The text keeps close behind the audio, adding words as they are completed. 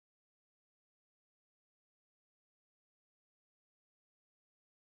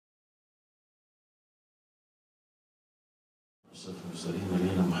أشرف المرسلين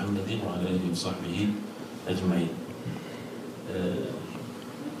نبينا محمد وعلى آله وصحبه أجمعين.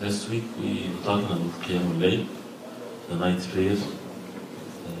 Last week we talked about قيام الليل, the night prayer,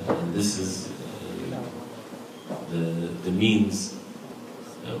 and this is the means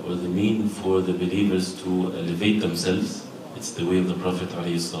or the mean for the believers to elevate themselves. It's the way of the Prophet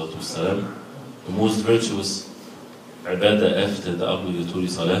ﷺ. The most virtuous ibadah after the obligatory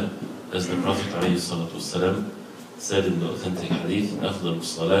salah, as the Prophet ﷺ said in the authentic hadith, أفضل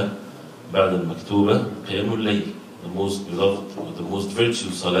الصلاة بعد المكتوبة قيام الليل. The most beloved or the most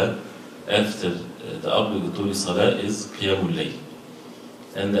virtuous salah after the obligatory salah is قيام الليل.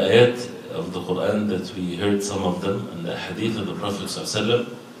 And the ayat of the Quran that we heard some of them, and the hadith of the Prophet ﷺ,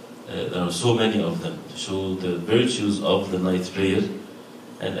 there are so many of them to show the virtues of the night prayer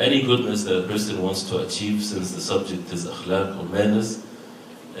and any goodness that a person wants to achieve, since the subject is akhlaq or manners.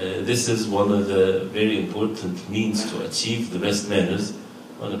 This is one of the very important means to achieve the best manners,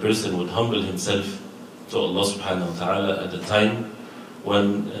 when a person would humble himself to Allah subhanahu wa ta'ala at a time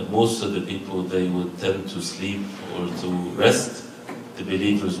when most of the people, they would tend to sleep or to rest. The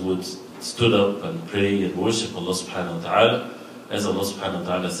believers would stood up and pray and worship Allah subhanahu wa ta'ala, as Allah subhanahu wa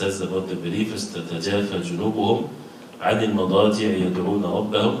ta'ala says about the believers, تَتَجَافَى جُنُوبُهُمْ عَنِ الْمَضَاجِعِ يَدْعُونَ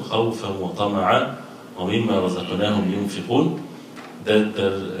رَبَّهُمْ خَوْفًا وَطَمَعًا وَمِمَّا رَزَقْنَاهُمْ يُنْفِقُونَ. That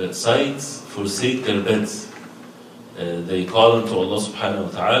their sides forsake their beds. They call unto Allah subhanahu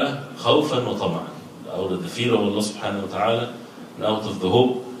wa ta'ala khawfan wa tama'an, out of the fear of Allah subhanahu wa ta'ala and out of the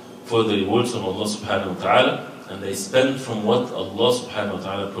hope for the rewards of Allah subhanahu wa ta'ala, and they spend from what Allah subhanahu wa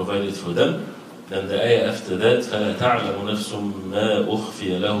ta'ala provided for them. Then the ayah after that, فَلَا تَعْلَمُ نَفْسٌ مَا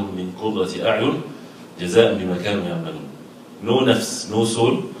أُخْفِيَ لَهُم مِّن قُرَّةِ أَعْيُنٍ جَزَاءً بِمَا كَانُوا يَعْمَلُونَ. No nafs, no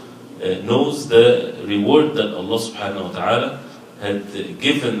soul knows the reward that Allah subhanahu wa ta'ala had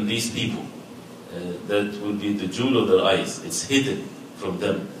given these people. That will be the jewel of their eyes. It's hidden from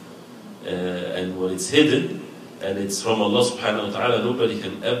them. And when it's hidden, and it's from Allah subhanahu wa ta'ala, nobody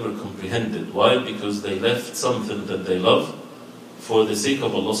can ever comprehend it. Why? Because they left something that they love for the sake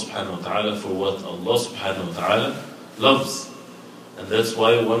of Allah subhanahu wa ta'ala, for what Allah subhanahu wa ta'ala loves. And that's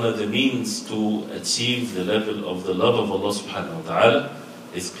why one of the means to achieve the level of the love of Allah subhanahu wa ta'ala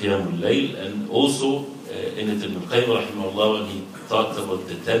is qiyamul layl. And also in it, Ibn Qayyim rahimahullah, when he talked about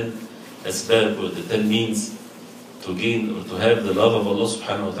the 10 asbab or the 10 means to gain or to have the love of Allah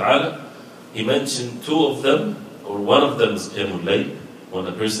subhanahu wa ta'ala, he mentioned 2 of them, or one of them is qiyamul layl, when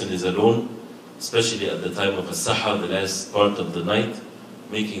a person is alone, especially at the time of as-sahar, the last part of the night,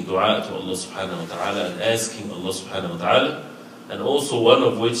 making dua to Allah subhanahu wa ta'ala and asking Allah subhanahu wa ta'ala. And also one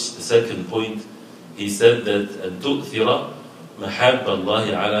of which, the second point, he said that أن تؤثر محاب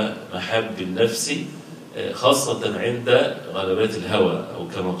الله على محاب النفس خاصة عند غلبات الهوى أو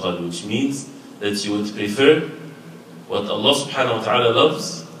كما قال, which means that you would prefer what Allah subhanahu wa ta'ala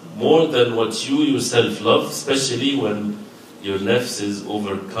loves more than what you yourself love, especially when your nafs is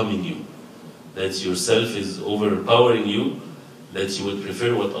overcoming you, that yourself is overpowering you, that you would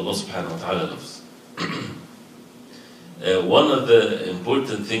prefer what Allah subhanahu wa ta'ala loves. One of the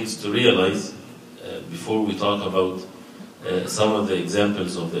important things to realize before we talk about some of the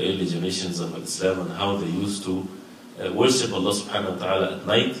examples of the early generations of Islam and how they used to worship Allah subhanahu wa ta'ala at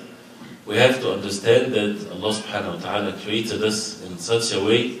night, we have to understand that Allah subhanahu wa ta'ala created us in such a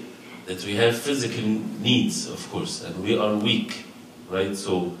way that we have physical needs, of course, and we are weak, right?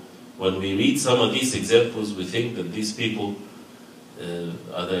 So when we read some of these examples, we think that these people,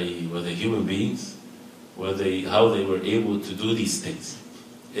 were they human beings? How they were able to do these things?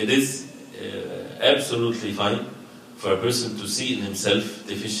 It is absolutely fine for a person to see in himself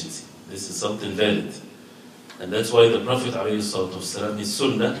deficiency. This is something valid. And that's why the Prophet ﷺ, his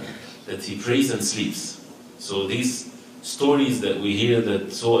sunnah, that he prays and sleeps. So these stories that we hear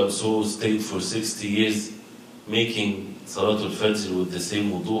that so and so stayed for 60 years making Salatul Fajr with the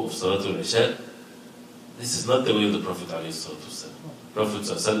same wudu of Salatul Isha, this is not the way of the Prophet ﷺ. Prophet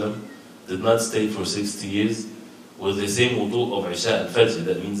ﷺ did not stay for 60 years with the same wudu of Isha and Fajr.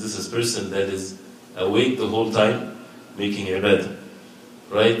 That means this is a person that is awake the whole time making ibadah,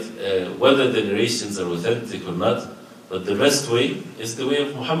 right? Whether the narrations are authentic or not, but the best way is the way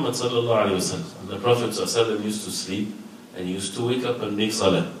of Muhammad sallallahu alaihi wasallam. The Prophet sallallahu used to sleep and used to wake up and make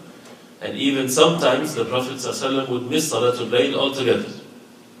salah. And even sometimes the Prophet sallallahu would miss Salatul Layl altogether,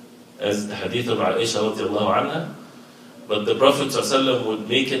 as the hadith of Isha radiallahu anha. But the Prophet sallallahu would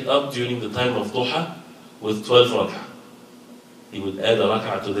make it up during the time of Duha with 12 rak'ah. He would add a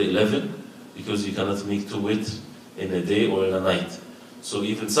rak'ah to the 11, because you cannot make 2 witr in a day or in a night. So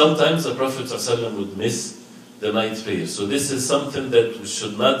even sometimes the Prophet ﷺ would miss the night prayer. So this is something that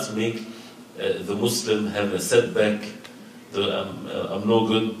should not make the Muslim have a setback I'm no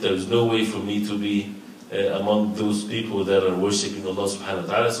good, there's no way for me to be among those people that are worshipping Allah subhanahu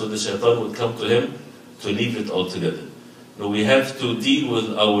wa ta'ala. So the shaitan would come to him to leave it altogether. No, we have to deal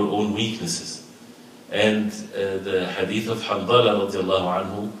with our own weaknesses. And the hadith of Hanbala radiallahu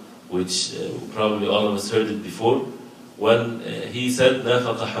anhu, which probably all of us heard it before, when he said,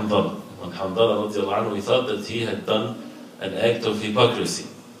 Nafaqa Hanbala. When Hanbala radiallahu anhu, he thought that he had done an act of hypocrisy.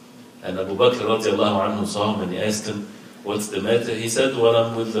 And Abu Bakr radiallahu anhu saw him and he asked him, what's the matter? He said, when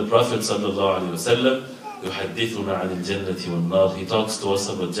I'm with the Prophet sallallahu alayhi wa sallam, يحدثنا عن الجنة والنار. He talks to us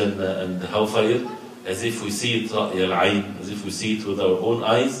about Jannah and hellfire as if we see it رأي العين, as if we see it with our own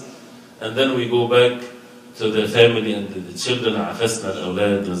eyes. And then we go back to the family and the children, عفسنا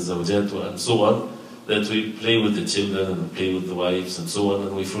الأولاد والزوجات and so on, that we play with the children and play with the wives and so on,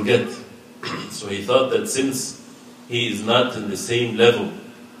 and we forget. So he thought that since he is not in the same level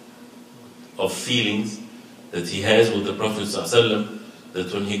of feelings that he has with the Prophet ﷺ,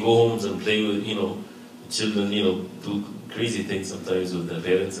 that when he goes home and play with, children, do crazy things sometimes with their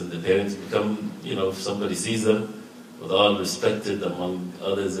parents, and the parents become, if somebody sees them, with all respected among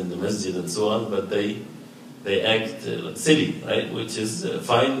others in the masjid and so on, but they act silly, right? Which is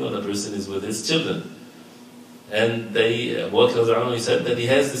fine when a person is with his children. And Abu Bakr, he said that he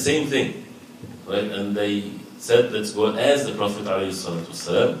has the same thing, right? And they said, let's go and ask the Prophet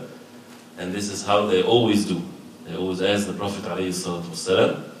ﷺ, and this is how they always do. They always ask the Prophet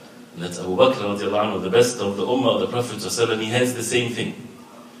ﷺ. And that's Abu Bakr radiallahu anhu, the best of the ummah of the Prophet ﷺ, he has the same thing.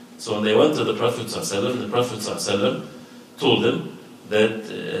 So when they went to the Prophet ﷺ, the Prophet ﷺ told them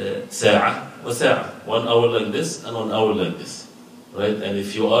that sa'a wa sa'a, 1 hour like this and 1 hour like this, right? And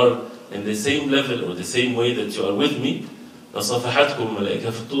if you are in the same level or the same way that you are with me, لَصَفَحَتْكُمْ مَلَائِكَةٌ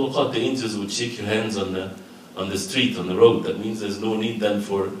فِي الطُّرُقَاتِ, the angels would shake your hands on the street, on the road. That means there's no need then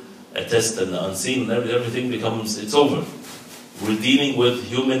for a test and the unseen, and everything becomes, it's over. We're dealing with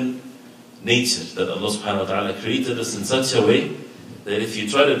human nature, that Allah subhanahu wa ta'ala created us in such a way that if you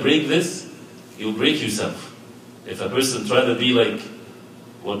try to break this, you'll break yourself. If a person try to be like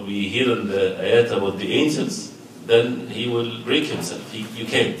what we hear in the ayat about the angels, then he will break himself. You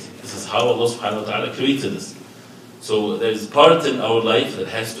can't. This is how Allah subhanahu wa ta'ala created us. So there's part in our life that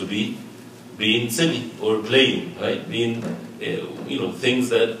has to be being silly or playing, right? Being, things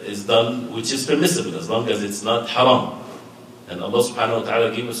that is done which is permissible as long as it's not haram. And Allah subhanahu wa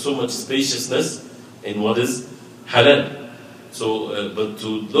ta'ala gave us so much spaciousness in what is halal. So, but to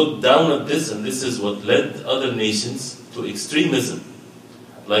look down at this, and this is what led other nations to extremism.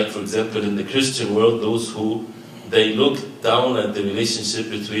 Like, for example, in the Christian world, those who, they look down at the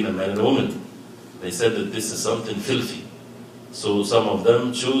relationship between a man and a woman. They said that this is something filthy. So some of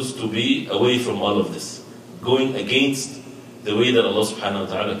them chose to be away from all of this, going against the way that Allah subhanahu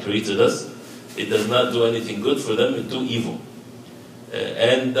wa ta'ala created us. It does not do anything good for them, it do evil.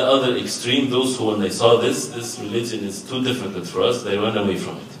 And the other extreme, those who when they saw this religion is too difficult for us, they run away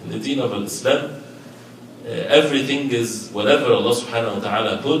from it. In the deen of Islam, everything is, whatever Allah subhanahu wa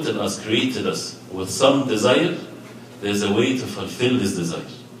ta'ala put in us, created us with some desire, there's a way to fulfill this desire.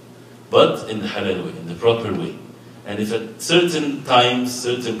 But in the halal way, in the proper way. And if at certain times,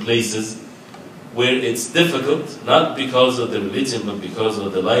 certain places, where it's difficult, not because of the religion, but because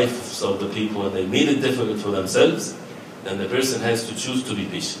of the lives of the people, and they made it difficult for themselves, then the person has to choose to be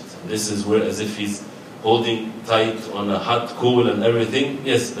patient. This is where, as if he's holding tight on a hot coal and everything.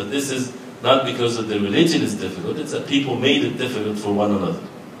 Yes, but this is not because of the religion is difficult, it's that people made it difficult for one another.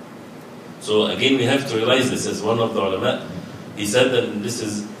 So again, we have to realize this. As one of the ulama, he said that this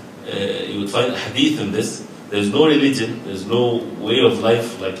is, you would find a hadith in this, there's no religion, there's no way of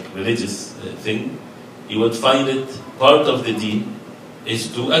life like religious thing. You would find it, part of the deen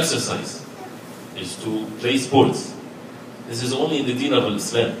is to exercise, is to play sports. This is only in the deen of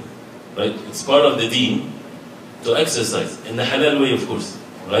Islam, right? It's part of the deen to exercise, in the halal way of course,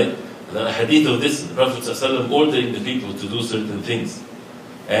 right? The hadith of this, the Prophet ﷺ ordering the people to do certain things.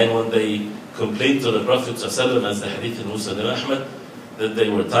 And when they complained to the Prophet ﷺ, as the hadith in Muslim Ahmad, that they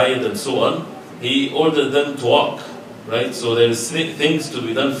were tired and so on, he ordered them to walk, right? So there's things to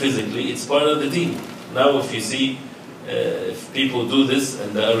be done physically, it's part of the deen. Now if you see, if people do this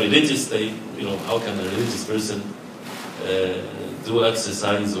and they are religious, they, how can a religious person do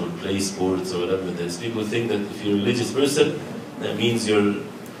exercise or play sports or whatever it is? People think that if you're a religious person, that means you're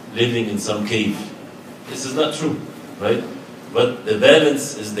living in some cave. This is not true, right? But the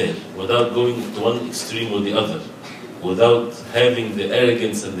balance is there, without going to one extreme or the other, without having the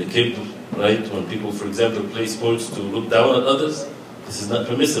arrogance and the kibr, right? When people, for example, play sports to look down at others, this is not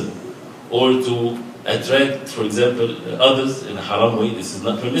permissible. Or to attract, for example, others in a haram way, this is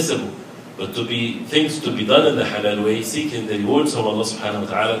not permissible. but things to be done in the halal way, seeking the rewards from Allah subhanahu wa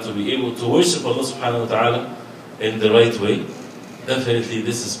ta'ala, to be able to worship Allah subhanahu wa ta'ala in the right way. Definitely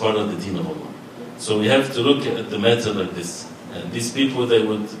this is part of the deen of Allah. So we have to look at the matter like this. And these people, they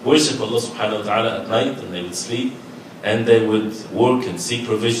would worship Allah subhanahu wa ta'ala at night, and they would sleep, and they would work and seek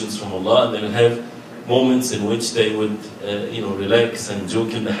provisions from Allah, and they would have moments in which they would relax and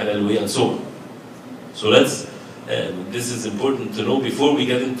joke in the halal way and so on. So this is important to know before we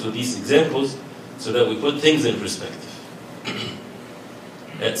get into these examples, so that we put things in perspective.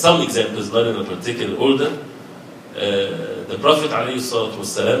 Some examples, not in a particular order. The Prophet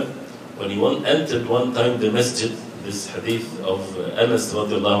ﷺ, when he entered one time the masjid, this hadith of Anas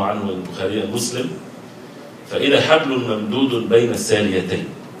radiallahu anhu in Bukhari and Muslim, فَإِذَا حَبْلٌ مَمْدُودٌ بَيْنَ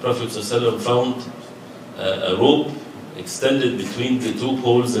السَّارِيَتَيْنِ. Prophet ﷺ found a rope extended between the two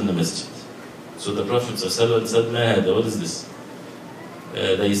poles in the masjid. So the Prophet ﷺ said, مَا هَذَا? What is this?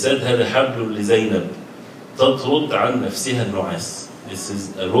 They said, هَذَا حَبْلٌ لِزَيْنَبْ تَطْرُدْ عَنْ نَفْسِهَا النُّعَاسِ. This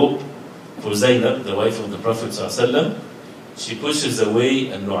is a rope for Zainab, the wife of the Prophet ﷺ. She pushes away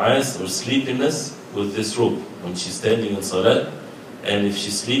a nu'as or sleepiness with this rope when she's standing in salah, and if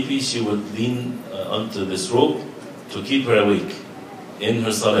she's sleepy, she would lean onto this rope to keep her awake in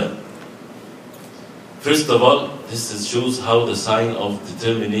her salah. First of all, this shows how the sign of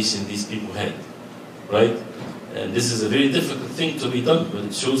determination these people had, right? And this is a very difficult thing to be done, but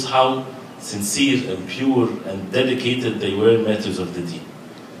it shows how sincere and pure and dedicated they were in matters of the deen.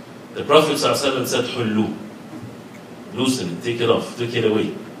 The Prophet ﷺ said, "Hullu." Loosen it, take it off, take it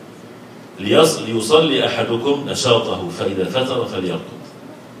away. لِيُصَلِّ أَحَدُكُمْ نَشَاطَهُ فَإِذَا فَتَرَ فَلْيَرْقُدْ.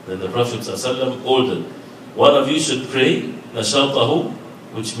 Then the Prophet ﷺ ordered, one of you should pray نَشَاطَهُ,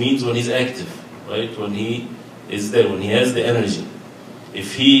 which means when he's active, right? When he is there, when he has the energy.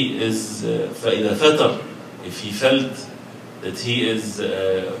 If he is فَإِذَا فَتَرَ, if he felt that he is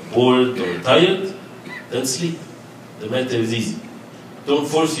bored or tired, then sleep. The matter is easy. Don't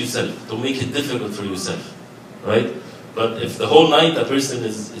force yourself, don't make it difficult for yourself, right? But if the whole night a person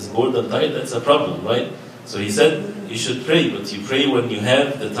is bored and tired, that's a problem, right? So he said, you should pray, but you pray when you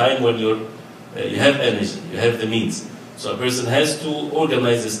have the time, when you have energy, you have the means. So a person has to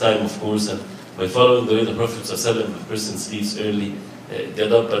organize his time, of course, and by following the way the Prophet ﷺ, if a person sleeps early,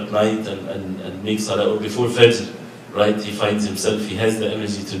 get up at night and make salah, or before Fajr, right? He finds himself, he has the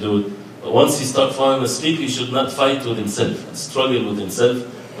energy to do it. But once he starts falling asleep, he should not fight with himself and struggle with himself.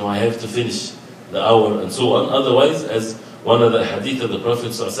 No, I have to finish the hour and so on. Otherwise, as one of the hadith of the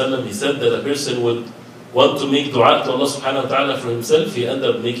Prophet ﷺ, he said that a person would want to make dua to Allah subhanahu wa ta'ala for himself, he end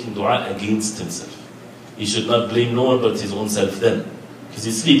up making dua against himself. He should not blame no one but his own self then, because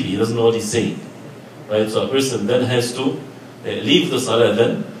he's sleepy, he doesn't know what he's saying. Right? So a person then has to leave the salah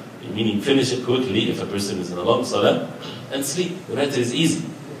then, meaning finish it quickly if a person is in a long salah, and sleep. The matter is easy.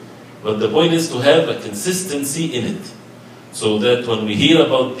 But the point is to have a consistency in it, so that when we hear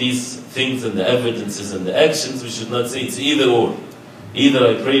about these things and the evidences and the actions, we should not say it's either or. Either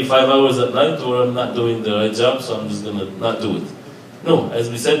I pray 5 hours at night, or I'm not doing the right job, so I'm just going to not do it. No, as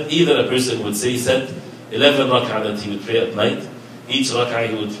we said, either a person would say, set 11 rak'ah that he would pray at night. Each rak'ah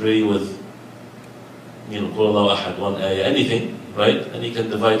he would pray with, Qul Allahu Ahad, one ayah, anything, right? And he can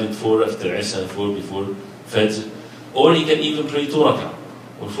divide it 4 after Isha and 4 before Fajr. Or he can even pray 2 rak'ah,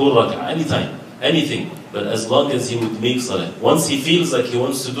 or 4 rak'ah, anytime, anything. But as long as he would make salah. Once he feels like he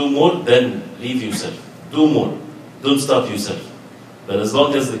wants to do more, then leave yourself. Do more. Don't stop yourself. But as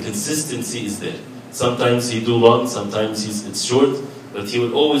long as the consistency is there. Sometimes he do long, sometimes it's short, but he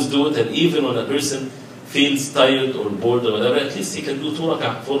will always do it. And even when a person feels tired or bored or whatever, at least he can do 2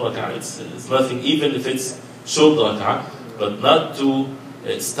 rak'ah, 4 rak'ah. It's nothing, even if it's short rak'ah, but not to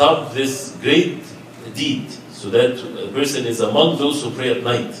stop this great deed, so that a person is among those who pray at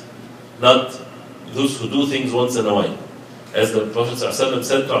night, not those who do things once in a while. As the Prophet ﷺ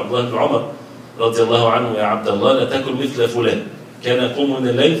said to Abdullah ibn Umar radiallahu anhu, Ya Abdullah, la takul mithla fulan, kana yaqumu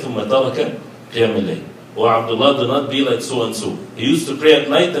min al-layl thumma taraka qiyam al-layl. Oh Abdullah, do not be like so and so. He used to pray at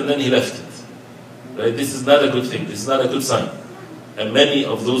night and then he left it. Right? This is not a good thing. This is not a good sign. And many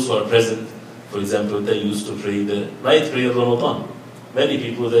of those who are present, for example, they used to pray the night prayer of Ramadan. Many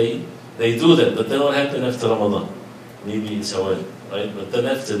people, they do that. But then what happened after Ramadan? Maybe in Shawwal, right? But then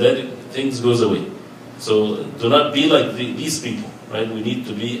after that, things goes away. So do not be like these people, right? We need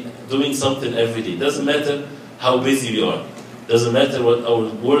to be doing something every day. Doesn't matter how busy we are. Doesn't matter what our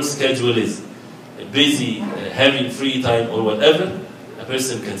work schedule is. Busy, having free time or whatever, a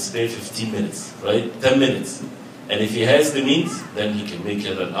person can spare 15 minutes, right? 10 minutes. And if he has the means, then he can make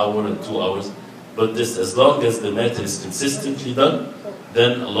it an hour and 2 hours. But this, as long as the matter is consistently done,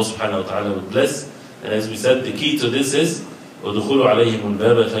 then Allah subhanahu wa ta'ala will bless. And as we said, the key to this is وَدُخُلُوا عَلَيْهِمُ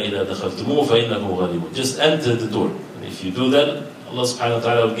الْبَابَ فَإِذَا دَخَلْتُمُوهُ فَإِنَّكُمْ غَالِبُونَ. Just enter the door. And if you do that, Allah subhanahu wa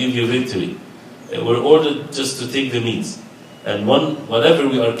ta'ala will give you victory. We're ordered just to take the means. And whatever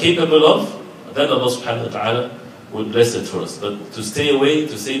we are capable of, then Allah subhanahu wa ta'ala would bless it for us. But to stay away,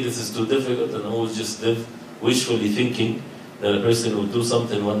 to say this is too difficult, and always just live wishfully thinking that a person will do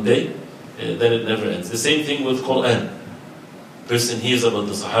something one day, then it never ends. The same thing with Quran. Person hears about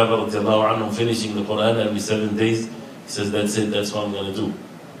the Sahaba radiallahu anhum finishing the Quran every 7 days. He says, that's it, that's what I'm going to do.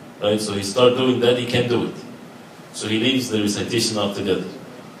 Right? So he starts doing that, he can't do it. So he leaves the recitation altogether.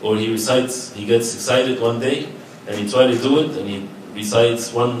 Or he recites, he gets excited one day, and he tries to do it, and he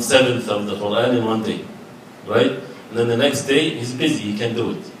recites 1/7 of the Quran in one day. Right? And then the next day, he's busy, he can't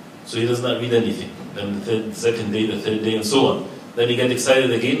do it. So he does not read anything. Then the second day, the third day, and so on. Then he gets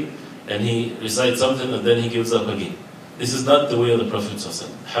excited again, and he recites something, and then he gives up again. This is not the way of the Prophet ﷺ.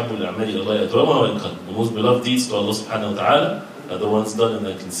 The most beloved deeds to Allah subhanahu wa ta'ala are the ones done in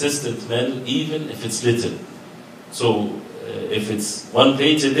a consistent manner, even if it's little. So, if it's 1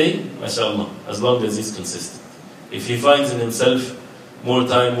 page a day, mashallah, as long as he's consistent. If he finds in himself more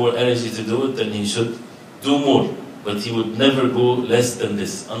time, more energy to do it, then he should do more. But he would never go less than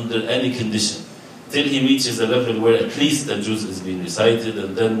this, under any condition, till he reaches a level where at least a juz is being recited,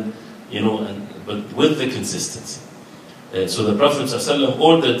 and then, but with the consistency. So the Prophet ﷺ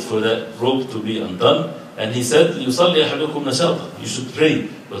ordered for that rope to be undone, and he said, يُصَلِّ أَحَدُكُمْ نَشَاطًا. You should pray,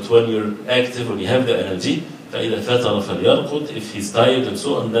 but when you're active, when you have the energy, فَإِذَا فَتَرَ فَلْيَرْقُدْ. If he's tired and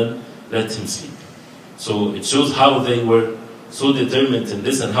so on, then let him sleep. So it shows how they were so determined in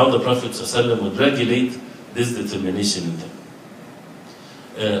this, and how the Prophet ﷺ would regulate this determination in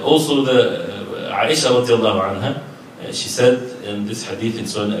them. Also the Aisha radiallahu anha, she said in this hadith in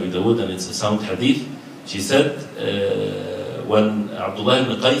Sunan Abi Dawud, and it's a sound hadith, she said when Abdullah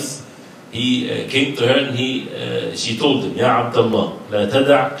ibn Qais, he came to her and she told him, Ya Abdullah, la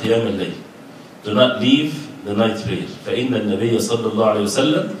tada' qiyam al-layl. Do not leave the night prayer. فَإِنَّ النَّبِيَّ صَلَّى اللَّهُ عَلَيْهِ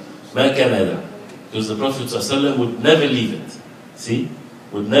وسلم مَا كَانَ يَدَعُ. Because the Prophet ﷺ would never leave it. See?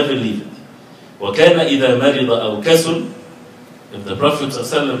 Would never leave it. وَكَانَ إِذَا مَرِضَ أَوْ كَسُلْ. If the Prophet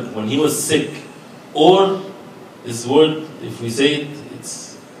ﷺ, when he was sick, or this word, if we say it,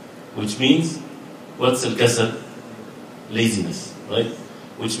 it's, which means, what's al-kasal? Laziness, right?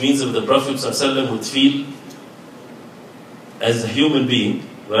 Which means if the Prophet ﷺ would feel as a human being,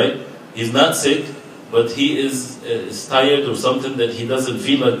 right? He's not sick, but he is tired or something that he doesn't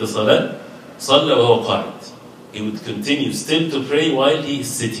feel like the salah, صلى وهو قاعد. He would continue still to pray while he is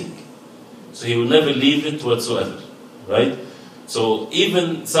sitting. So he will never leave it whatsoever, right? So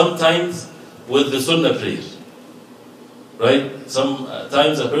even sometimes with the sunnah prayer, right?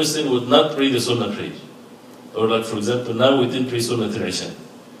 Sometimes a person would not pray the sunnah prayer. Or like for example, now we didn't pray sunnah al-Isha,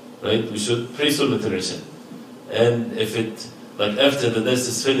 right? We should pray sunnah al-Isha. And if it, like after the dars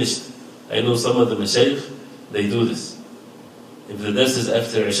is finished, I know some of the Shaykh, they do this. If the dars is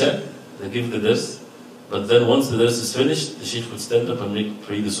after Isha, they give the dars, but then once the dars is finished, the Shaykh would stand up and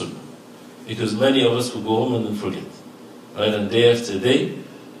pray the sunnah. Because many of us will go home and then forget. Right? And day after day,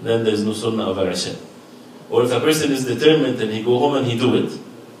 then there's no sunnah of Isha. Or if a person is determined and he go home and he do it,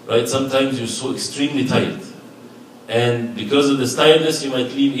 right? Sometimes you're so extremely tired. And because of this tiredness, you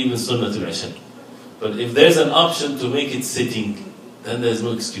might leave even sunnah to Isha. But if there's an option to make it sitting, then there's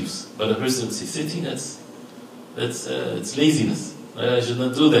no excuse. But a person says sitting, it's laziness. Right? I should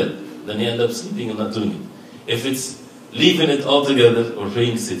not do that. Then he ends up sleeping and not doing it. If it's leaving it altogether or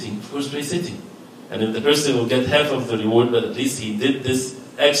praying sitting, of course pray sitting. And if the person will get half of the reward, but at least he did this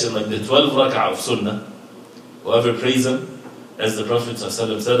action, like the 12 rak'ah of sunnah, whoever prays them, as the Prophet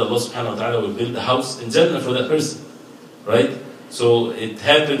ﷺ said, Allah subhanahu wa ta'ala will build a house in Jannah for that person. Right? So it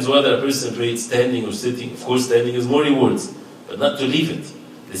happens whether a person prays standing or sitting. Of course standing is more rewards, but not to leave it.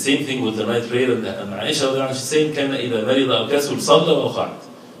 The same thing with the night prayer, and Aisha, she's saying, كَانَ إِذَا مَرِضَ أَوْ كَسُلْ صَلَّى وَقَعَدْ.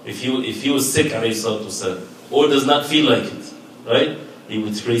 If he was sick, alayhi salatu wasalam, or does not feel like it, right? He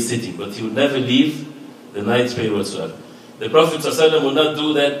would pray sitting, but he would never leave the night prayer whatsoever. The Prophet ﷺ will not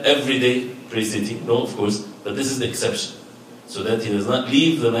do that every day, pray sitting, no, of course, but this is the exception, so that he does not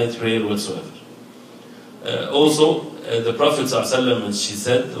leave the night prayer whatsoever. Also, the Prophet ﷺ, when she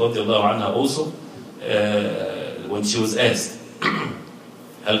said, radiallahu anha also, when she was asked,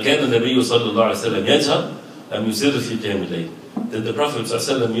 هل كان النبي صلى الله عليه وسلم يجهر أم يسر في قيام الليل? Did the Prophet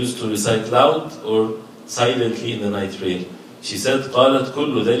ﷺ used to recite loud or silently in the night prayer? She said, قالت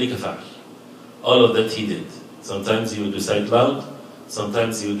كل ذلك فعل. All of that he did. Sometimes he would recite loud,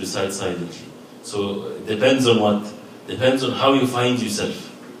 sometimes he would recite silently. So it depends on what? Depends on how you find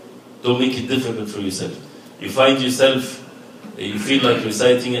yourself. Don't make it difficult for yourself. You find yourself, you feel like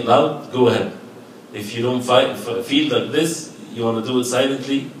reciting it loud, go ahead. If you don't feel like this, you want to do it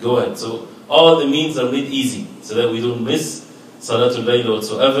silently, go ahead. So all the means are made easy so that we don't miss Salatul Layl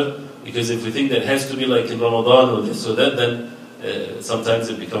whatsoever. Because if we think that it has to be like in Ramadan or this or that, then sometimes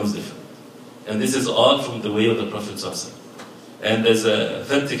it becomes different. And this is all from the way of the Prophet ﷺ. And there's an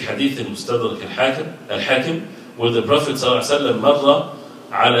authentic hadith in Mustadrak al-Hakim where the Prophet ﷺ مر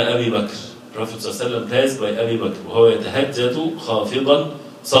على أبي بكر. Prophet ﷺ passed by Abi Bakr وهو يتهجد خافضا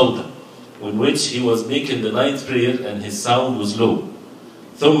صوتا, in which he was making the night prayer and his sound was low.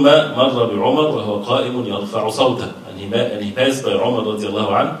 ثم مر بعمر وهو قائم يرفع صوته, and he passed by Umar رضي الله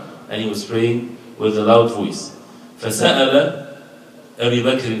عنه and he was praying with a loud voice. فسأل أبي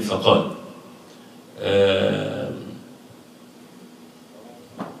بكر فقال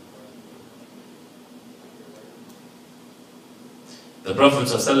the Prophet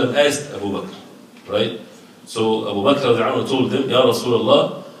ﷺ asked Abu Bakr, right? So Abu Bakr told him, Ya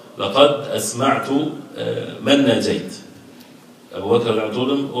Rasulullah, لقد أسمعت من ناجيت. Abu Bakr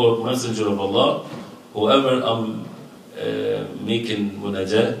told him, or Messenger of Allah, whoever I'm making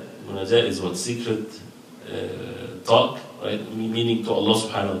munajah is what? Secret talk, right? Meaning to Allah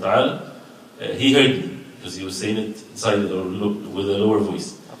subhanahu wa ta'ala. He heard me, because he was saying it silent or with a lower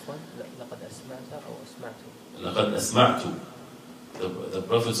voice. لقد أسمعت. The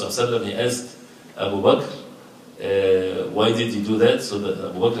Prophet ﷺ, he asked Abu Bakr, why did you do that? So that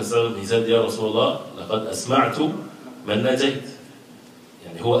Abu Bakr ﷺ, he said, Ya Rasulullah, لقد أسمعت من ناجيت.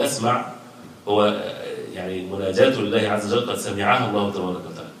 يعني هو أسمع, هو يعني مناجاة لله عز وجل قد سمعها الله تبارك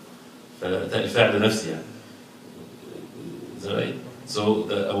وتعالى. فالفعل نفسي يعني. Is that right? So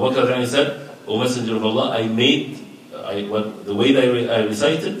Abu Bakr ﷺ said, O Messenger of Allah, the way that I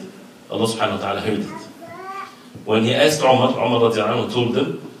recited, Allah subhanahu wa ta'ala heard it. When he asked Umar رضي الله عنه told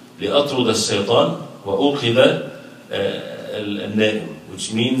him, لأطرد الشيطان وأوقظ النائم,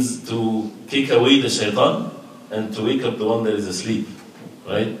 which means to kick away the shaitan and to wake up the one that is asleep,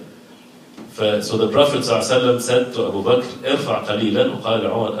 right? So the Prophet ﷺ said to Abu Bakr, ارفع قليلا, وقال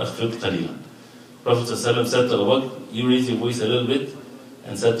عمر أخفض قليلا. Prophet ﷺ said to Abu Bakr, you raise your voice a little bit,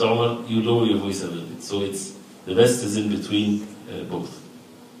 and said to Umar, you lower your voice a little bit. So it's the best is in between both.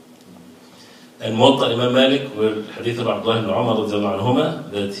 And موطأ Imam Malik, where hadith of Abdullah ibn Umar رضي الله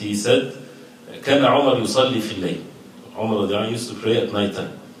عنهما, that he said, كان عمر يصلي في الليل. Umar رضي الله عنه used to pray at night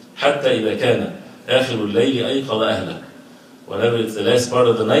time. حتى إذا كان آخر الليل أيقظ أهله. Whenever it's the last part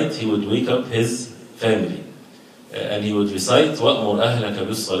of the night, he would wake up his family. And he would recite, وَأْمُرْ أَهْلَكَ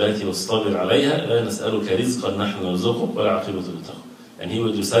بِالصَّلَاةِ وَاصْطَبِرْ عَلَيْهَا لَا نَسْأَلُكَ رِزْقًا نَحْنُ نَرْزُقُكَ وَالْعَاقِبَةُ لِلتَّقْوَى. And he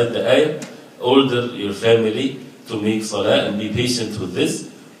would recite the ayah, order your family to make salah and be patient with this.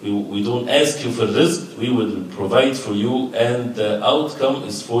 We don't ask you for rizq, we will provide for you, and the outcome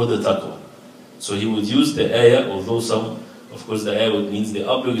is for the taqwa. So he would use the ayah, although of course the ayah means the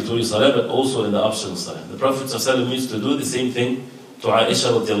obligatory salah, but also in the optional salah. The Prophet ﷺ used to do the same thing to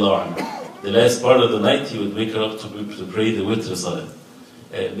Aisha radiallahu anha. The last part of the night, he would wake her up to pray the witr salah.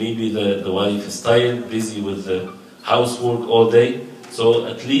 Maybe the wife is tired, busy with the housework all day, so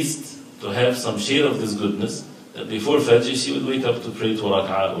at least to have some share of this goodness, that before Fajr she would wake up to pray 2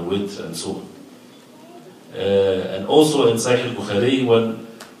 rak'ah or witr and so on. And also in Sahih al-Bukhari, when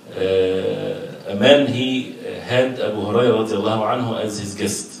a man, he had Abu Hurairah radiallahu anhu as his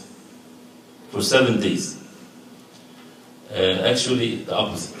guest for 7 days. Actually, the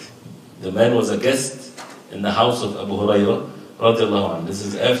opposite. The man was a guest in the house of Abu Hurairah radiallahu anhu. This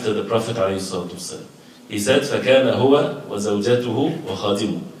is after the Prophet alayhi salatu wasalam. He said, فَكَانَ هُوَ وَزَوْجَتُهُ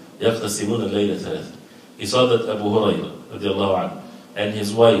وَخَادِمُهُ يَقْتَسِمُونَ اللَّيْلَ ثَلَاثًا. He saw that Abu Hurairah radiallahu anhu and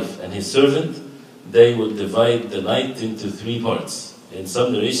his wife and his servant, they would divide the night into 3 parts. In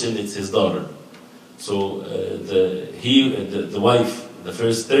some narration, it's his daughter. So the wife, the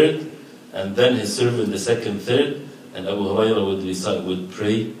first third, and then his servant, the second third, and Abu Hurairah would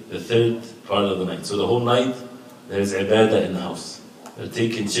pray the 3rd part of the night. So the whole night, there's ibadah in the house. They're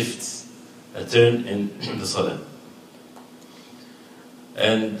taking shifts, a turn in the salah.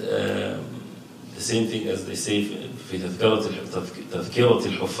 And the same thing as they say في تذكرة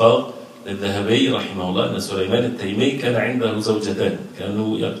الحفاظ للذهبي رحمه الله أن سليمان التيمي كان عنده زوجتان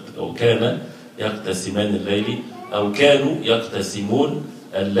كان يقتسمان الليل أو كانوا يقتسمون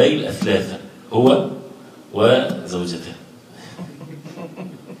الليل أثلاثا هو وزوجته.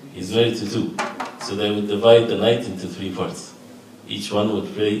 He's married to 2. So they would divide the night into 3 parts. Each one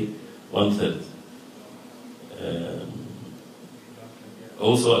would pray 1/3.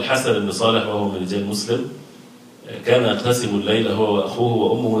 Also الحسن بن صالح وهو من رجال مسلم كان يقتسم الليل هو وأخوه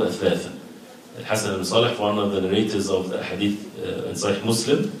وأمه أثلاثا. الحسن بن صالح, one of the narrators of the hadith in Sahih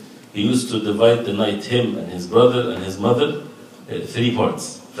Muslim, he used to divide the night, him and his brother and his mother, 3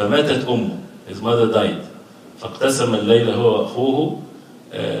 parts. فماتت أمه, his mother died. فاقتسم الليل هو وأخوه.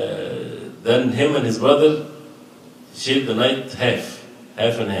 Then him and his brother shared the night half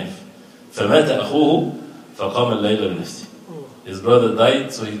and half. فمات أخوه فقام الليل بنفسه. His brother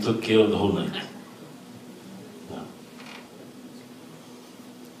died, so he took care of the whole night.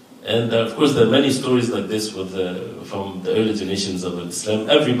 And of course, there are many stories like this from the early generations of Islam.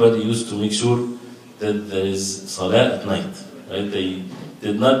 Everybody used to make sure that there is salah at night. Right? They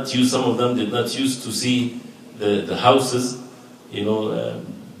did not use, some of them did not use to see the houses,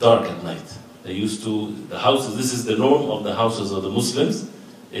 dark at night. They used to, the houses, this is the norm of the houses of the Muslims.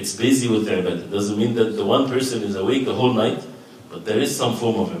 It's busy with the ibadah. It doesn't mean that the one person is awake the whole night, but there is some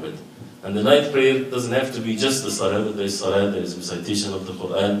form of ibadah. And the night prayer doesn't have to be just the salah, but there is salah, there is recitation of the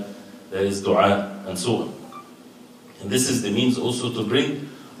Quran, there is dua, and so on. And this is the means also to bring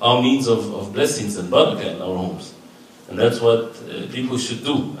our means of blessings and barakah in our homes. And that's what people should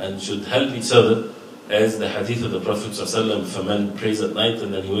do, and should help each other, as the hadith of the Prophet ﷺ, if a man prays at night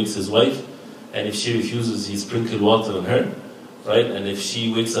and then he wakes his wife, and if she refuses, he sprinkled water on her, right? And if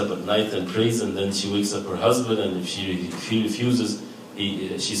she wakes up at night and prays, and then she wakes up her husband, and if he refuses,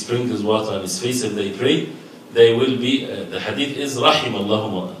 she sprinkles water on his face, and they pray, they will be, the hadith is, Rahim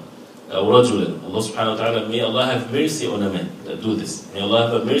Allahumma rajulan. Allah subhanahu wa ta'ala, may Allah have mercy on a man that do this. May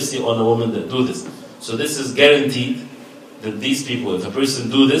Allah have mercy on a woman that do this. So this is guaranteed that these people, if a person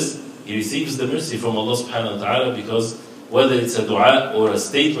do this, he receives the mercy from Allah subhanahu wa ta'ala, because whether it's a dua or a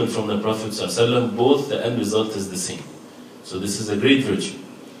statement from the Prophet ﷺ, both the end result is the same. So this is a great virtue.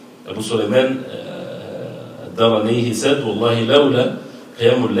 Abu Sulaiman al-Darani, he said, Wallahi lawla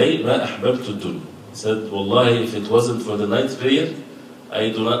qiyamul layl ma ahbabtu dunya. He said, Wallahi, if it wasn't for the night prayer, I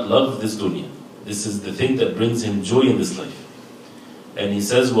do not love this dunya. This is the thing that brings him joy in this life. And he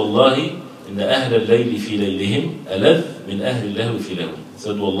says, Wallahi, inna ahl al-layli fi laylihim aladh min ahl al-lahwi fi lahwi. He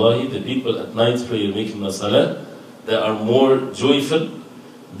said, Wallahi, the people at night prayer making the salah, they are more joyful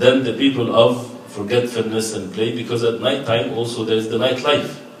than the people of forgetfulness and play, because at night time also there is the night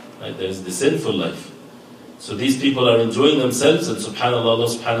life, right? There is the sinful life. So these people are enjoying themselves, and subhanAllah, Allah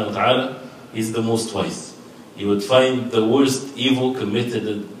subhanahu wa ta'ala is the most wise. He would find the worst evil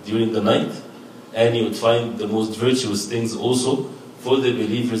committed during the night, and he would find the most virtuous things also for the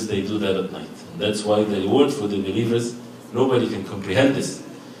believers. They do that at night. And that's why the reward for the believers, nobody can comprehend this.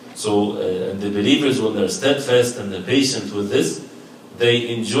 So, and the believers, when they're steadfast and they're patient with this,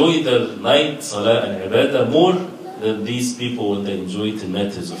 they enjoy their night, salah and ibadah more than these people when they enjoy it in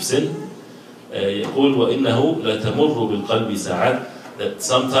matters of sin. يقول وإنه لتمر بالقلب ساعات, that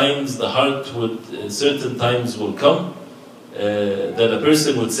sometimes the heart would, certain times will come, that a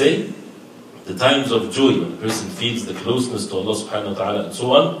person would say, the times of joy, when a person feels the closeness to Allah subhanahu wa ta'ala and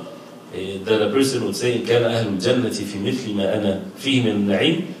so on, that a person would say, إن كان أهل الجنة في مثل ما أنا فيه من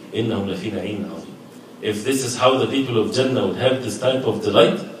النعيم إنهم لفي نعيم عظيم. If this is how the people of Jannah would have this type of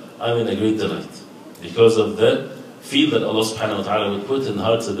delight, I'm in a great delight, because of the feel that Allah subhanahu wa ta'ala would put in the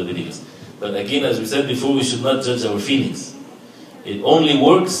hearts of the believers. But again, as we said before, we should not judge our feelings. It only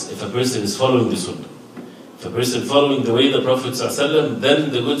works if a person is following the sunnah. If a person following the way the Prophet ﷺ,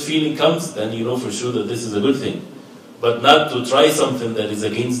 then the good feeling comes, then you know for sure that this is a good thing. But not to try something that is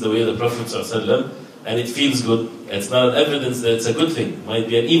against the way of the Prophet ﷺ, and it feels good. It's not an evidence that it's a good thing. It might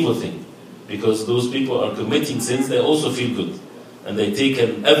be an evil thing. Because those people are committing sins, they also feel good. And they take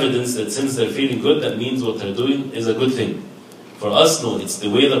an evidence that since they're feeling good, that means what they're doing is a good thing. For us, no, it's the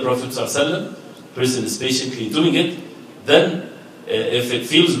way the Prophet ﷺ, person is patiently doing it, then if it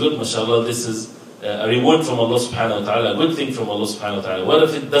feels good, mashallah, this is a reward from Allah subhanahu wa ta'ala, a good thing from Allah subhanahu wa ta'ala. What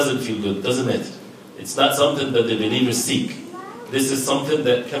if it doesn't feel good? Doesn't matter. It's not something that the believers seek. This is something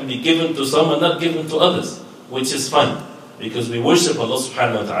that can be given to some and not given to others, which is fine. Because we worship Allah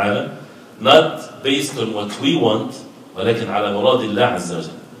subhanahu wa ta'ala, not based on what we want, ولكن على مراد الله عز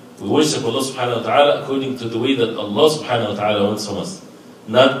وجل. We worship Allah subhanahu wa ta'ala according to the way that Allah subhanahu wa ta'ala wants from us.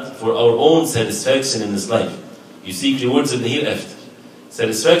 Not for our own satisfaction in this life. You seek rewards in the hereafter.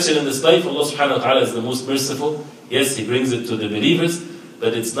 Satisfaction in this life, Allah subhanahu wa ta'ala is the most merciful. Yes, He brings it to the believers,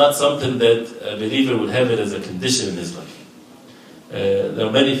 but it's not something that a believer would have it as a condition in his life. There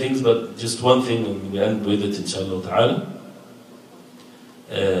are many things, but just one thing, and we end with it, inshallah ta'ala.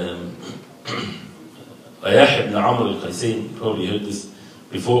 Ayah ibn Amr al-Qaysayn, probably heard this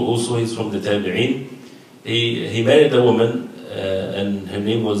before also, he's from the Tabi'een. He married a woman, and her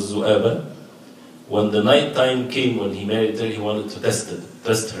name was Zu'aba. When the night time came when he married her, he wanted to test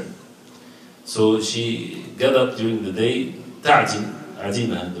her. So she got up during the day,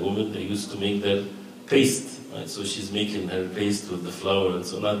 ajina, the woman, they used to make their paste, right? So she's making her paste with the flour, and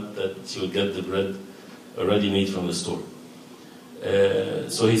so not that she would get the bread already made from the store.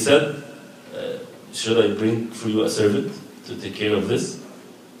 So he said, should I bring for you a servant to take care of this?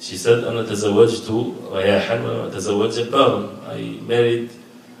 She said, أنا تزوجت رياحا وأنا أتزوج جبارا. I married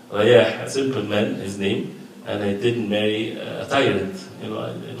Rayah, a simple man, his name, and I didn't marry a tyrant. You know,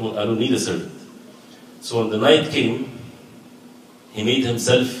 I don't need a servant. So when the night came, he made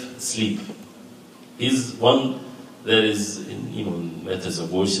himself sleep. He's one that is in matters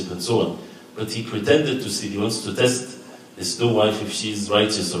of worship and so on. But he pretended to sleep. He wants to test his new wife if she's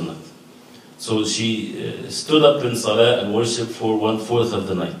righteous or not. So she stood up in salah and worship for 1/4 of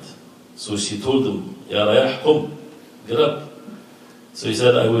the night. So she told him, Ya Rayah, qum, get up. So he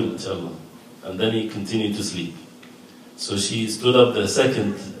said, I will, inshallah. And then he continued to sleep. So she stood up the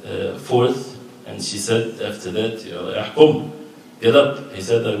second, 4th, and she said after that, Ya Rayah, qum, get up. He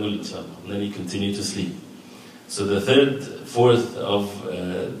said, I will, inshallah. And then he continued to sleep. So the 3rd, 4th of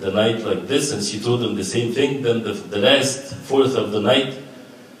the night like this, and she told him the same thing. Then the last 4th of the night,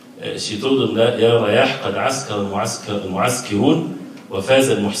 she told him that يا رياح قد عسكر المعسكرون وفاز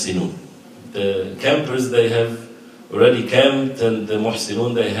المحسنون. The campers, they have already camped, and the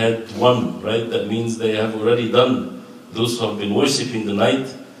muhsinun, they had won, right? That means they have already done. Those who have been worshipping the night,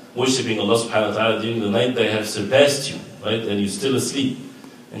 worshipping Allah subhanahu wa ta'ala during the night, they have surpassed you, right? And you're still asleep.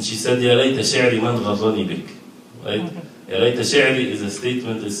 And she said, يا ليت شعري من غرني بك. Right? يا ليت شعري is a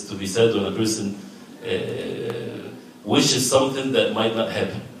statement, is to be said when a person wishes something that might not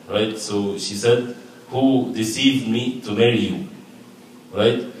happen. Right? So she said, who deceived me to marry you?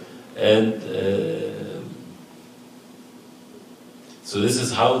 Right? And so this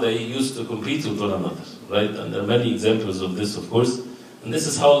is how they used to compete with one another. Right? And there are many examples of this, of course. And this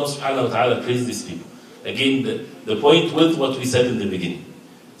is how Allah subhanahu wa ta'ala praised these people. Again, the point with what we said in the beginning.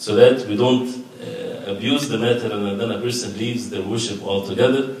 So that we don't abuse the matter and then a person leaves their worship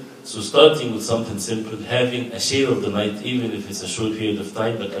altogether. So starting with something simple, having a share of the night, even if it's a short period of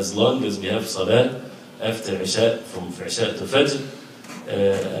time, but as long as we have salah after Isha, from Isha to Fajr,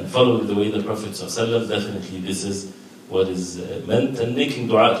 and following the way the Prophet ﷺ, definitely this is what is meant. And making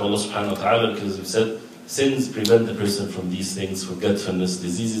dua to Allah subhanahu wa ta'ala, because we said sins prevent the person from these things, forgetfulness,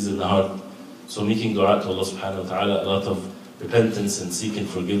 diseases in the heart. So making dua to Allah subhanahu wa ta'ala, a lot of repentance and seeking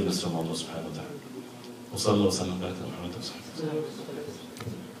forgiveness from Allah subhanahu wa ta'ala. وصلى الله وسلم على محمد وصحبه.